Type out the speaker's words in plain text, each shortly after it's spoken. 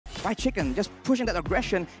Fried Chicken just pushing that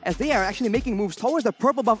aggression as they are actually making moves towards the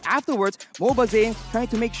purple buff afterwards. MobaZane trying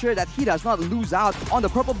to make sure that he does not lose out on the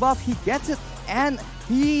purple buff. He gets it, and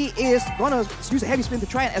he is gonna use a heavy spin to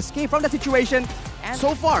try and escape from that situation. And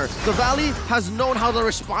so far, the Valley has known how to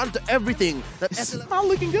respond to everything. It's not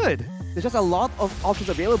looking good. There's just a lot of options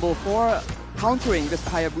available for countering this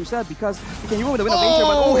Hayabusa because he can even with the wind of nature,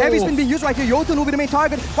 but heavy spin being used right here. Jotun will be the main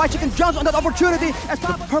target. Fried Chicken jumps on that opportunity as the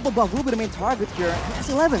purple buff will be the main target here. And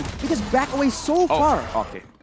S11, he just back away so far. Okay.